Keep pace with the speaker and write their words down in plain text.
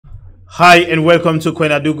Hi and welcome to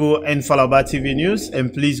Kwenadugu and Falaba TV News,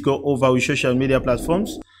 and please go over our social media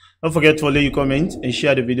platforms. Don't forget to leave your comment and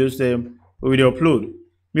share the videos them we will upload.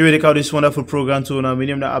 Me will call this wonderful program to my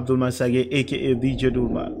name is Abdul Masage aka DJ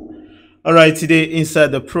Dulma. Alright, today inside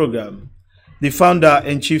the program, the founder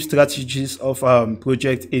and chief strategist of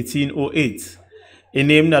Project 1808, a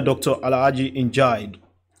name na Dr. Alhaji N'jai,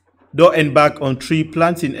 do embark on tree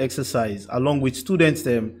planting exercise along with students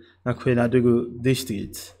them na Kwenadugu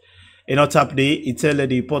district. In our top day, it tells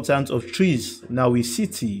the importance of trees now we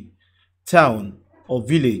city, town, or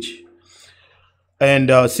village.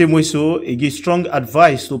 And same way so, it gives strong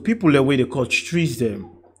advice to people the way they cut trees them.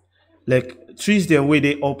 Like trees them where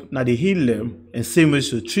they up now they heal them, and same way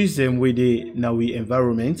so trees them where they now we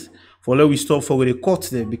environment. For let we stop for where they cut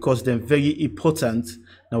them because they're very important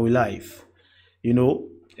now we life. You know,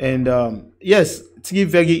 and yes, it's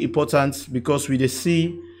very important because we they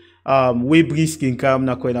see way breeze can come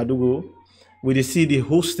na Kwenadugu, we they see the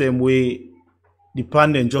host them way the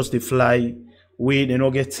pan just they fly, way they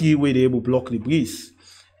not get tea way they able block the breeze.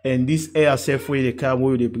 And this air safe way they come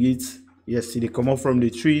where they breathe, yes, they come up from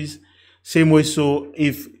the trees. Same way so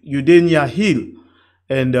if you then near hill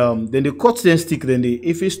and then they cut them stick then they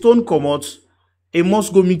if a stone come out, it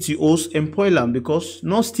must go meet the host and spoil them because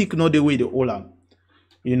no stick not the way they hold them.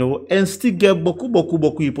 You know, and stick get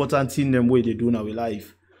boku important in them way they do now in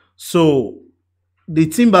life. So the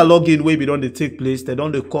timber logging way we don't they take place, they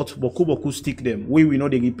don't they cut boku stick them, way we know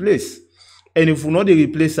they replace. And if we know they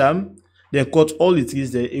replace them, then cut all the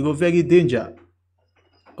trees there, it go very danger.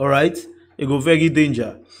 Alright? It go very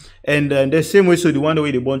danger. And the same way so the one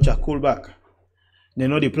way they burn charcoal back. They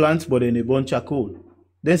know the plants, but then they burn charcoal.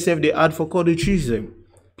 Then save they add for cut the trees them.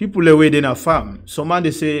 People the way they na farm. Some man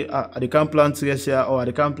they say they can't plant rice here or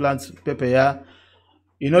they can't plant pepper here.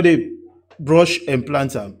 You know they brush and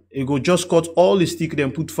plant them. It go just cut all the stick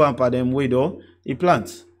them put farm by them way though it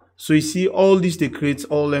plants. So you see all this they create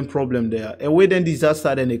all them problem there. And when then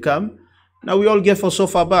disaster then they come, now we all get for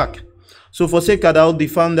suffer back. So for sake of that, the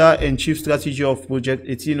founder and chief strategy of Project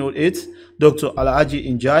 1808, Dr.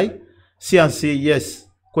 Alhaji N'jai, see and say yes,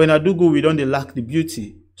 Kwenadugu we don't they lack the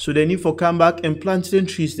beauty. So they need for come back and plant them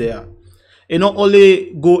trees there. And not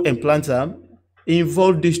only go and plant them,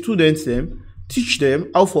 involve the students them, teach them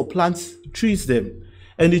how for plant trees them.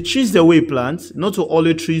 And the trees the way plant, not to all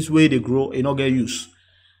the trees where they grow and not get use.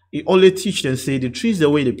 It only teach them say the trees the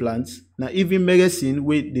way they plant, now even medicine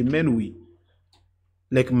where the men we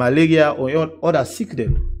like malaria or other sick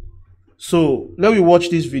them. So let me watch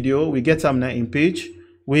this video. We get them now in page.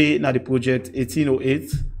 We now the Project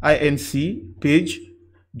 1808 INC page.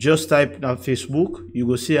 Just type now Facebook. You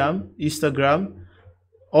go see them, Instagram,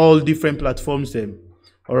 all different platforms them.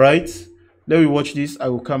 Alright. Let me watch this. I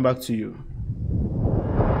will come back to you.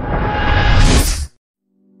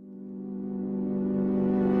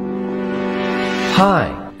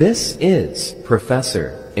 Hi, this is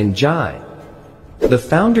Professor N'jai, the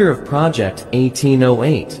founder of Project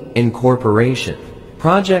 1808 Incorporation.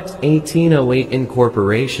 Project 1808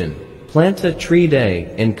 Incorporation, plant a tree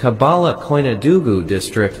day in Kabala Kwenadugu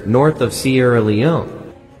district north of Sierra Leone.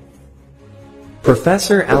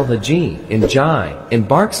 Professor Alhaji N'jai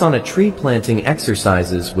embarks on a tree planting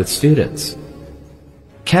exercises with students,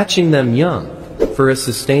 catching them young for a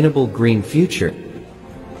sustainable green future.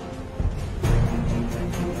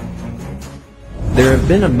 There have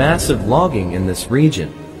been a massive logging in this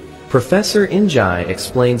region. Professor N'jai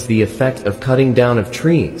explains the effect of cutting down of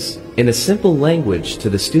trees in a simple language to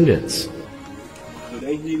the students.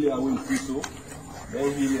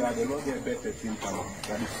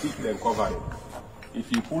 If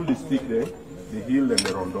you pull the stick there, the heel and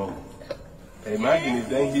the rondo. Imagine if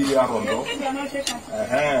then heel rondo.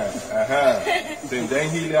 So then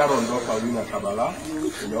heel rondo for win a Kabbalah.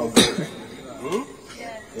 You know good.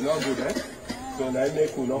 You know good, eh? So now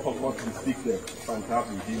make you not forget the stick there.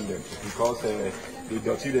 Fantastic heal them. Because the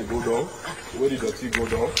dirty they go down. Where the dirty go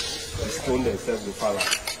down, the stone themselves the fall.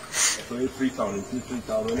 So it's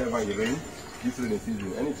 3,000, whenever it rains, this is the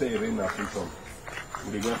season. Anytime it rains now 3,000.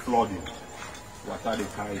 We get flooding. Water the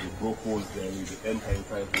car, the broke holes there, with the enter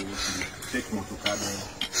inside the ocean, take motor car there,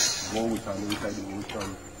 go with an inside the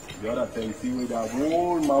ocean. The other thing, see with that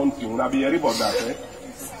whole mountain, will be about that, eh?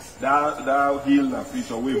 That hill na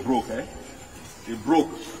feature way broke, eh? It broke,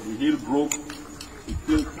 the hill broke, it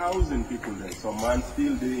killed 1,000 people there. Some man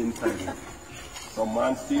still there inside. Some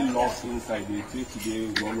man still lost inside. They say today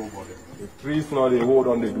all over there. The trees now they hold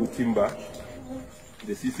on, they do timber.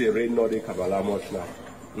 They see say rain now they Kabbalah much now.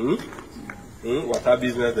 Water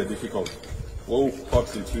business is difficult. When we cut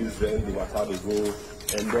the trees then the water they go,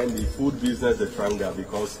 and then the food business is stronger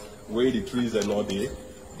because where the trees are not there,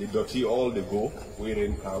 the dirty all the go, where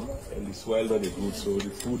rain come, and the soil not the good, so the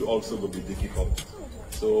food also will be difficult.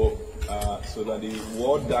 So, so now the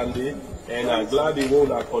work done there, and I'm glad they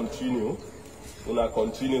wanna continue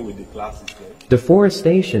with the classes there.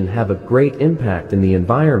 Deforestation have a great impact in the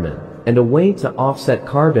environment, and a way to offset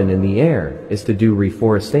carbon in the air is to do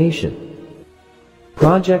reforestation.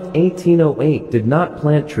 Project 1808 did not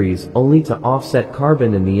plant trees only to offset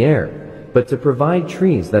carbon in the air, but to provide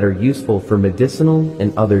trees that are useful for medicinal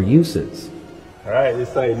and other uses. Alright, this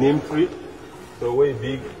is a neem tree. So way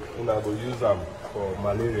big, and I will use them for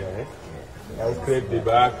malaria. And scrape the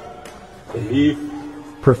back, the leaf.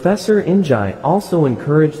 Professor N'jai also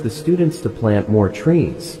encouraged the students to plant more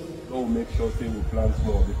trees. So make sure we plant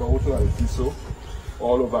more, because also I see so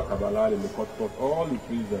all over Kabbalah in the cut all the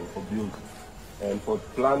trees are for build. And for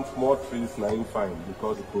plant more trees, now fine,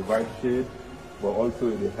 because it provides shade, but also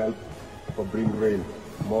it helps for bring rain,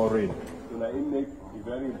 more rain. So now it makes it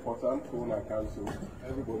very important for our council.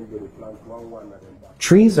 Everybody going to plant one and then back.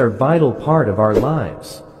 Trees are a vital part of our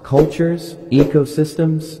lives, cultures,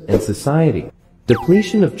 ecosystems, and society.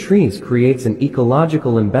 Depletion of trees creates an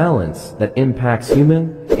ecological imbalance that impacts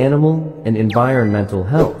human, animal, and environmental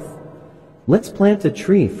health. Let's plant a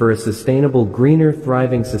tree for a sustainable, greener,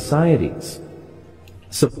 thriving societies.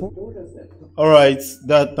 All right,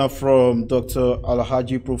 that now from Dr.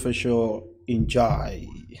 Alhaji Professor N'jai.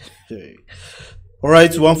 All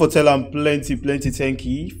right, one for tell them plenty thank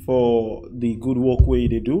you for the good work way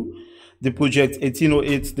they do. The project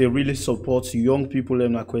 1808, they really support young people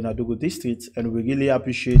in Akwenadogo district, and we really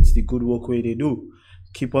appreciate the good work way they do.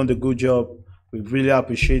 Keep on the good job. We really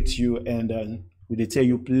appreciate you, and we tell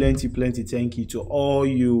you plenty thank you to all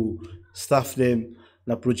you staff them.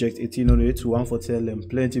 Na project 1808, we want to tell them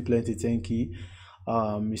plenty thank you.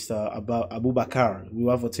 Mr. Abubakar, we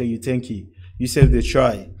want to tell you thank you. You said they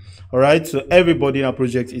try. All right, so everybody in our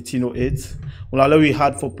project 1808, well, allow we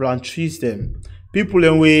had for plant trees them. People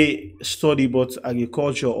in way study about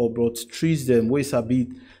agriculture or about trees them, ways a bit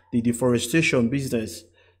the deforestation business,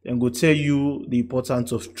 and go tell you the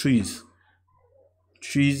importance of trees.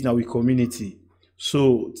 Trees now we community.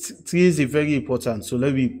 So trees is very important. So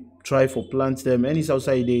let me try for plant them. Any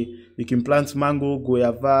outside day, you can plant mango,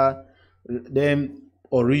 guava, them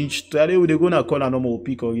orange. Today they're gonna call a normal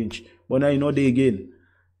pick orange, but now you know they again,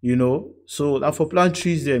 you know. So now for plant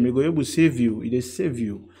trees them, you go able to save you. It is save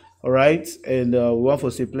you. All right, and we want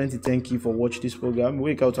to say plenty thank you for watching this program.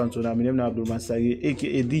 Wake out Anton, my name is Abdul Masari,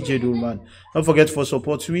 aka DJ Dulman. Don't forget for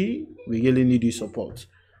support, we really need your support.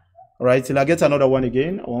 All right, till I get another one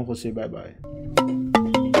again, I want to say bye bye.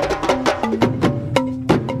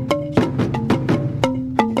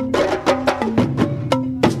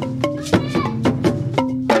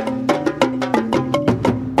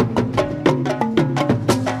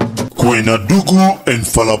 Akwenadogo and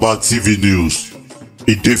Falaba TV News.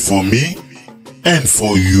 It did for me and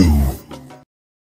for you.